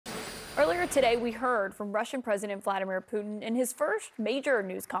Earlier today, we heard from Russian President Vladimir Putin in his first major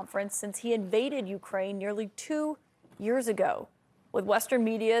news conference since he invaded Ukraine nearly 2 years ago. With Western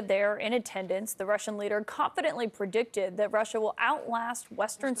media there in attendance, the Russian leader confidently predicted that Russia will outlast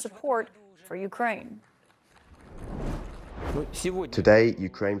Western support for Ukraine. Today,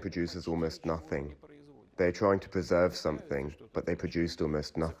 Ukraine produces almost nothing. They're trying to preserve something, but they produced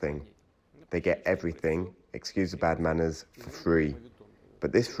almost nothing. They get everything, excuse the bad manners, for free.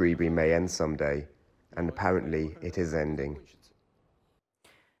 But this freebie may end someday, and apparently it is ending.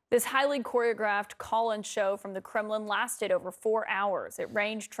 This highly choreographed call-in show from the Kremlin lasted over 4 hours. It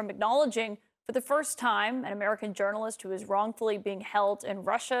ranged from acknowledging for the first time an American journalist who is wrongfully being held in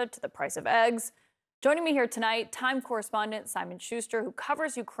Russia to the price of eggs. Joining me here tonight, Time correspondent Simon Schuster, who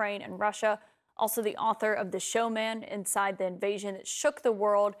covers Ukraine and Russia, also the author of The Showman Inside the Invasion that shook the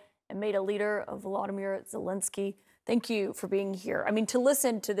world and made a leader of Volodymyr Zelensky. Thank you for being here. I mean, to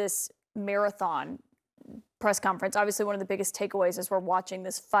listen to this marathon press conference, obviously one of the biggest takeaways as we're watching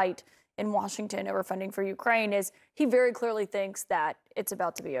this fight in Washington over funding for Ukraine is he very clearly thinks that it's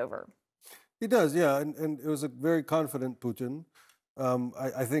about to be over. He does, yeah, and it was a very confident Putin.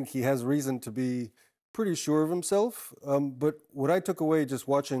 I think he has reason to be pretty sure of himself. But what I took away just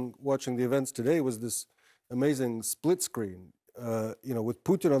watching the events today was this amazing split screen. With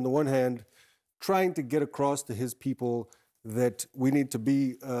Putin on the one hand, trying to get across to his people that we need to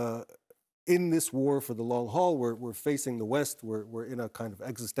be in this war for the long haul. We're facing the West. We're in a kind of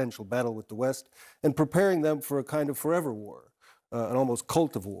existential battle with the West and preparing them for a kind of forever war, an almost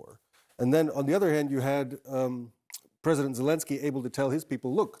cult of war. And then on the other hand, you had President Zelensky able to tell his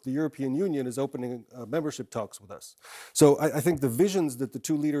people, look, the European Union is opening membership talks with us. So I think the visions that the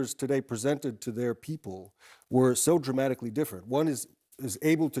two leaders today presented to their people were so dramatically different. One is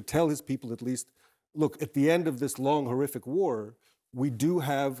able to tell his people at least, look, at the end of this long, horrific war, we do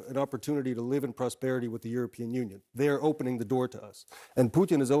have an opportunity to live in prosperity with the European Union. They are opening the door to us. And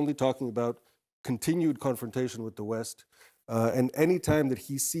Putin is only talking about continued confrontation with the West. And any time that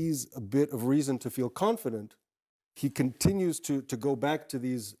he sees a bit of reason to feel confident, he continues to go back to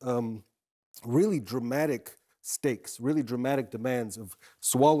these really dramatic stakes, really dramatic demands of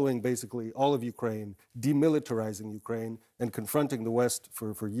swallowing basically all of Ukraine, demilitarizing Ukraine, and confronting the West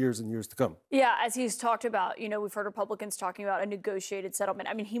for years and years to come. Yeah, as he's talked about, we've heard Republicans talking about a negotiated settlement.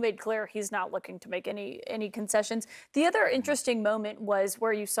 I mean, he made clear he's not looking to make any concessions. The other interesting moment was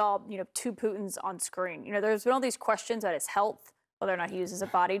where you saw, two Putins on screen. There's been all these questions about his health, whether or not he uses a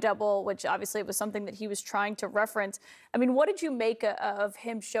body double, which obviously was something that he was trying to reference. I mean, what did you make of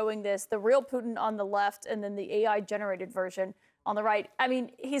him showing this, the real Putin on the left and then the AI-generated version on the right? I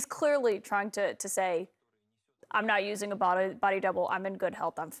mean, he's clearly trying to say, I'm not using a body double, I'm in good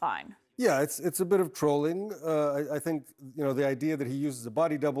health, I'm fine. Yeah, it's a bit of trolling. I think, the idea that he uses a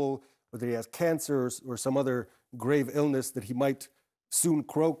body double, or that he has cancer or some other grave illness that he might soon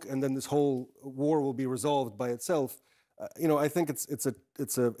croak and then this whole war will be resolved by itself. I think it's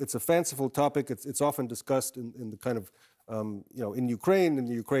a fanciful topic. It's often discussed in the kind of in Ukraine, in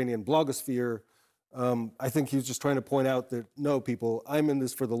the Ukrainian blogosphere. I think he's just trying to point out that no, people, I'm in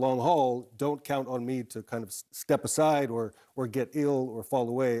this for the long haul. Don't count on me to kind of step aside or get ill or fall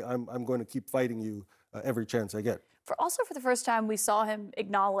away. I'm going to keep fighting you every chance I get. Also, for the first time, we saw him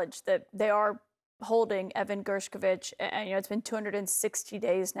acknowledge that they are holding Evan Gershkovich, and it's been 260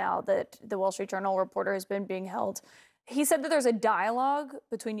 days now that the Wall Street Journal reporter has been being held. He said that there's a dialogue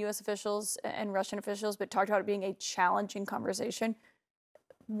between U.S. officials and Russian officials, but talked about it being a challenging conversation.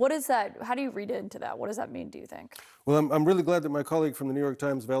 What is that? How do you read into that? What does that mean, do you think? Well, I'm really glad that my colleague from the New York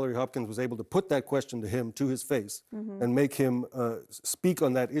Times, Valerie Hopkins, was able to put that question to him, to his face, and make him speak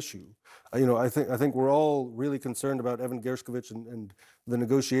on that issue. I think we're all really concerned about Evan Gershkovich and the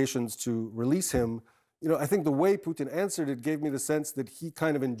negotiations to release him. I think the way Putin answered it gave me the sense that he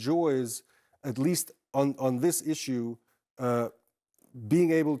kind of enjoys, at least on this issue,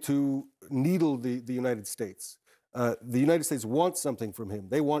 being able to needle the United States. The United States wants something from him.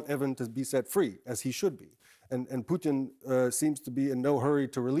 They want Evan to be set free, as he should be. And Putin seems to be in no hurry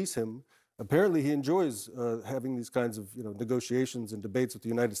to release him. Apparently, he enjoys having these kinds of negotiations and debates with the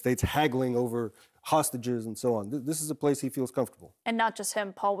United States, haggling over hostages and so on. This is a place he feels comfortable. And not just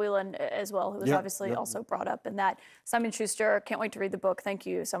him, Paul Whelan as well, who was obviously also brought up in that. Simon Schuster, can't wait to read the book. Thank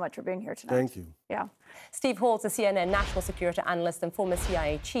you so much for being here tonight. Thank you. Yeah. Steve Hall's a CNN national security analyst and former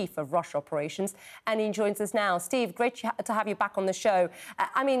CIA chief of Russia operations, and he joins us now. Steve, great to have you back on the show.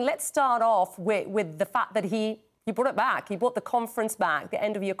 I mean, let's start off with the fact that he brought it back. He brought the conference back, the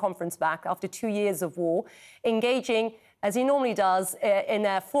end-of-year conference back, after 2 years of war, engaging, as he normally does, in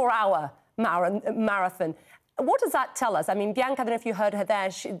a 4-hour marathon. What does that tell us? I mean, Bianca, I don't know if you heard her there.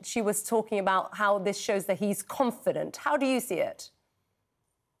 She was talking about how this shows that he's confident. How do you see it?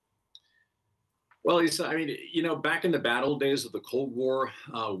 Well, I mean, you know, back in the bad old days of the Cold War,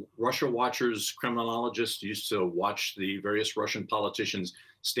 Russia watchers, criminologists used to watch the various Russian politicians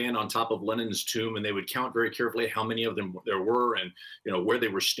stand on top of Lenin's tomb, and they would count very carefully how many of them there were and, you know, where they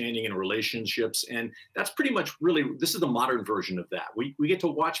were standing in relationships. And that's pretty much really, this is the modern version of that. We get to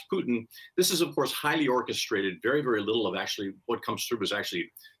watch Putin. This is, of course, highly orchestrated. Very, very little of actually what comes through is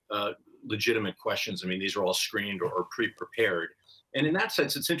actually legitimate questions. I mean, these are all screened or pre-prepared. And in that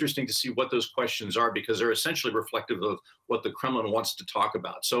sense, it's interesting to see what those questions are, because they're essentially reflective of what the Kremlin wants to talk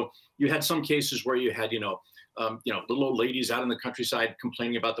about. So you had some cases where you had, little old ladies out in the countryside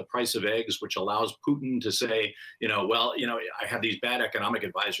complaining about the price of eggs, which allows Putin to say, I have these bad economic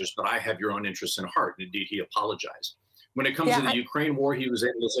advisors, but I have your own interests in heart. And indeed, he apologized. When it comes to the Ukraine war, he was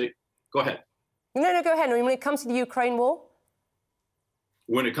able to say, go ahead. No, go ahead. When it comes to the Ukraine war?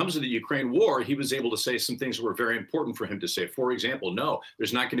 When it comes to the Ukraine war, he was able to say some things that were very important for him to say. For example, no,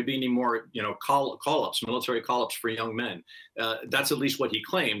 there's not going to be any more, call-ups, military call-ups for young men. That's at least what he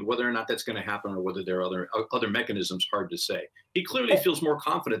claimed. Whether or not that's going to happen or whether there are other mechanisms, hard to say. He clearly feels more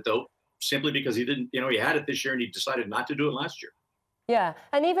confident, though, simply because he didn't, he had it this year and he decided not to do it last year. Yeah,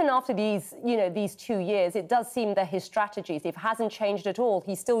 and even after these 2 years, it does seem that his strategies, if it hasn't changed at all,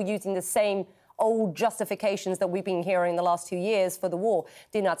 he's still using the same old justifications that we've been hearing the last 2 years for the war.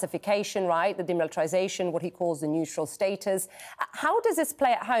 Denazification, right? The demilitarization, what he calls the neutral status. How does this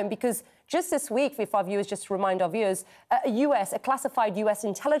play at home? Because just this week, if our viewers, just to remind our viewers, a classified US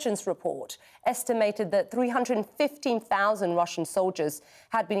intelligence report estimated that 315,000 Russian soldiers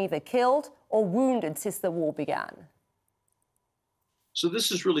had been either killed or wounded since the war began. So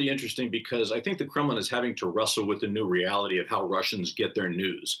this is really interesting because I think the Kremlin is having to wrestle with the new reality of how Russians get their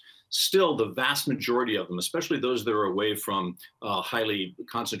news. Still, the vast majority of them, especially those that are away from highly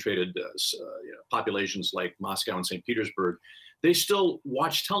concentrated populations like Moscow and St. Petersburg, they still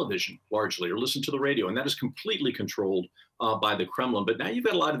watch television largely or listen to the radio, and that is completely controlled by the Kremlin. But now you've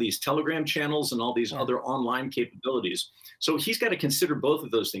got a lot of these Telegram channels and all these other online capabilities. So he's got to consider both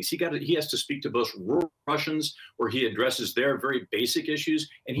of those things. He has to speak to both rural Russians, where he addresses their very basic issues,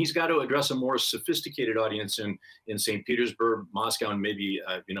 and he's got to address a more sophisticated audience in St. Petersburg, Moscow, and maybe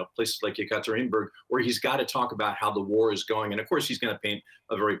places like Yekaterinburg, where he's got to talk about how the war is going. And of course, he's going to paint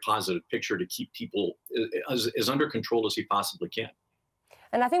a very positive picture to keep people as under control as he possibly can.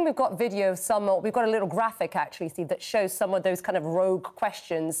 And I think we've got video of we've got a little graphic, actually, Steve, that shows some of those kind of rogue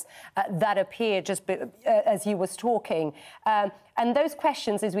questions that appeared just as he was talking. And those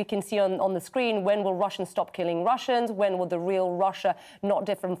questions, as we can see on the screen, when will Russians stop killing Russians? When will the real Russia not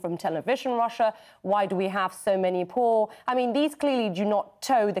different from television Russia? Why do we have so many poor? I mean, these clearly do not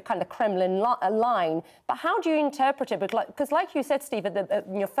toe the kind of Kremlin line. But how do you interpret it? Because like you said, Steve,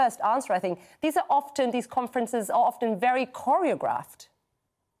 in your first answer, I think, these conferences are often very choreographed.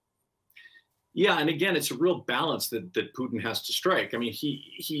 Yeah, and again, it's a real balance that Putin has to strike. I mean,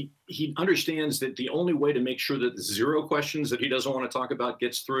 he understands that the only way to make sure that the zero questions that he doesn't want to talk about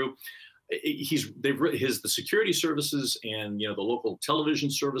gets through, the security services and the local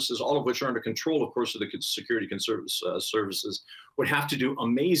television services, all of which are under control, of course, of the security services, would have to do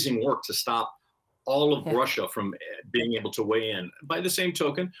amazing work to stop all of Russia from being able to weigh in. By the same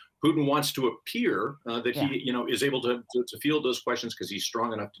token, Putin wants to appear that he, is able to field those questions because he's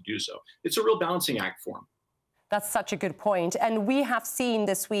strong enough to do so. It's a real balancing act for him. That's such a good point. And we have seen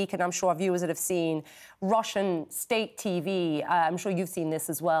this week, and I'm sure our viewers that have seen, Russian state TV, I'm sure you've seen this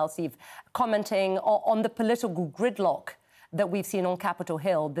as well, Steve, commenting on the political gridlock that we've seen on Capitol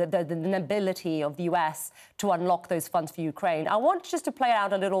Hill, the inability of the US to unlock those funds for Ukraine. I want just to play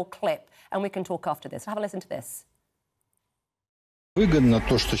out a little clip, and we can talk after this. Have a listen to this.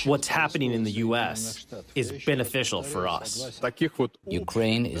 What's happening in the U.S. is beneficial for us.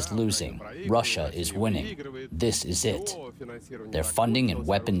 Ukraine is losing. Russia is winning. This is it. Their funding and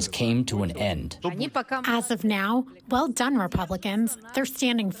weapons came to an end. As of now, well done, Republicans. They're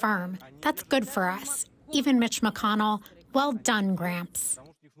standing firm. That's good for us. Even Mitch McConnell, well done, Gramps.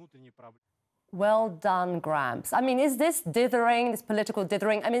 Well done, Gramps. I mean, is this dithering, this political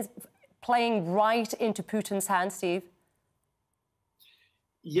dithering, I mean, playing right into Putin's hands, Steve?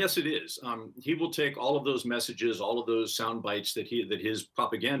 Yes, it is. He will take all of those messages, all of those sound bites that his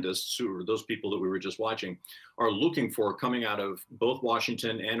propagandists, who are those people that we were just watching, are looking for coming out of both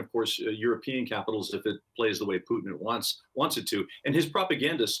Washington and, of course, European capitals if it plays the way Putin wants it to. And his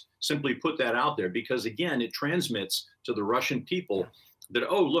propagandists simply put that out there because, again, it transmits to the Russian people that,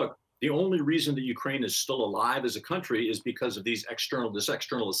 oh, look, The only reason that Ukraine is still alive as a country is because of this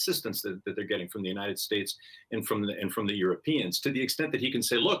external assistance that they're getting from the United States and from the Europeans. To the extent that he can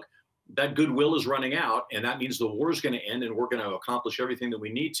say, look, that goodwill is running out, and that means the war is going to end, and we're going to accomplish everything that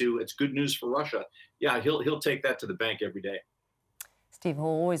we need to. It's good news for Russia. Yeah, he'll take that to the bank every day. Steve,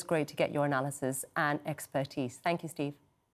 always great to get your analysis and expertise. Thank you, Steve.